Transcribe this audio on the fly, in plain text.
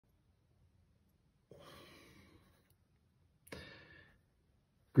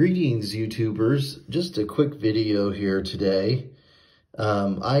Greetings, YouTubers. Just a quick video here today.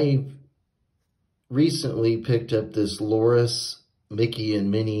 I recently picked up this Lorus Mickey and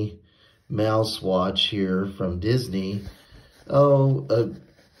Minnie mouse watch here from Disney, a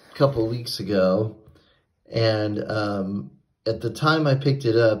couple weeks ago. And at the time I picked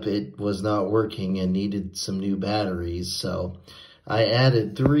it up, it was not working and needed some new batteries. So I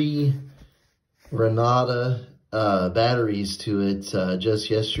added 3 Renata batteries to it just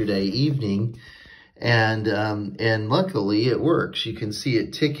yesterday evening, and luckily it works. You can see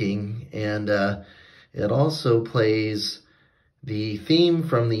it ticking, and it also plays the theme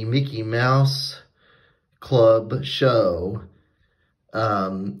from the Mickey Mouse Club show.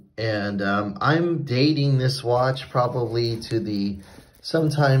 I'm dating this watch probably to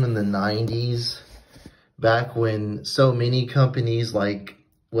sometime in the 90s, back when so many companies like,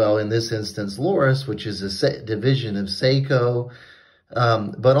 well, in this instance, Lorus, which is a division of Seiko,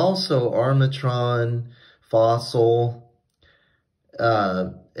 but also Armatron, Fossil,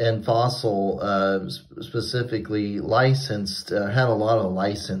 and Fossil specifically licensed, had a lot of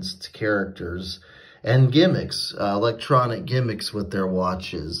licensed characters and gimmicks, electronic gimmicks with their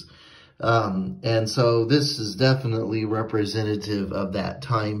watches. And so this is definitely representative of that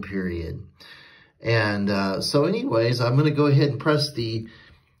time period. And so anyways, I'm going to go ahead and press the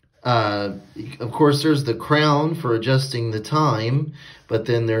of course, there's the crown for adjusting the time, but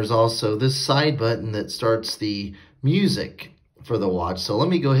then there's also this side button that starts the music for the watch. So let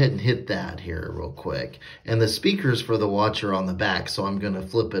me go ahead and hit that here real quick. And the speakers for the watch are on the back, so I'm going to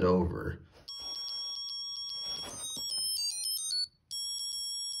flip it over.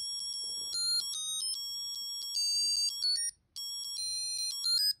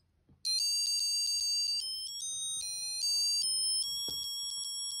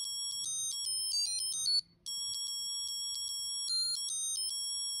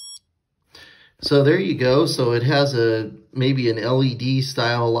 So there you go. So it has maybe an LED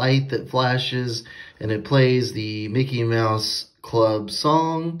style light that flashes, and it plays the Mickey Mouse Club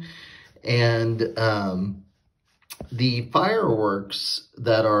song. And the fireworks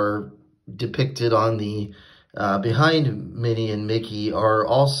that are depicted on the behind Minnie and Mickey are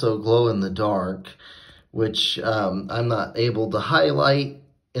also glow in the dark, which I'm not able to highlight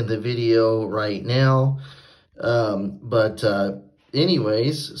in the video right now.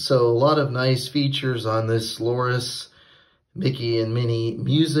 Anyways, so a lot of nice features on this Lorus Mickey and Minnie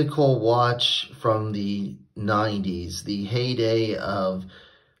musical watch from the 90s, the heyday of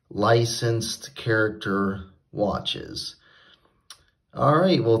licensed character watches. All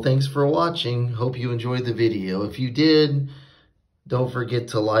right, well, thanks for watching. Hope you enjoyed the video. If you did, don't forget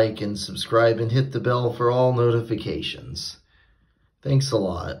to like and subscribe and hit the bell for all notifications. Thanks a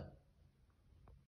lot.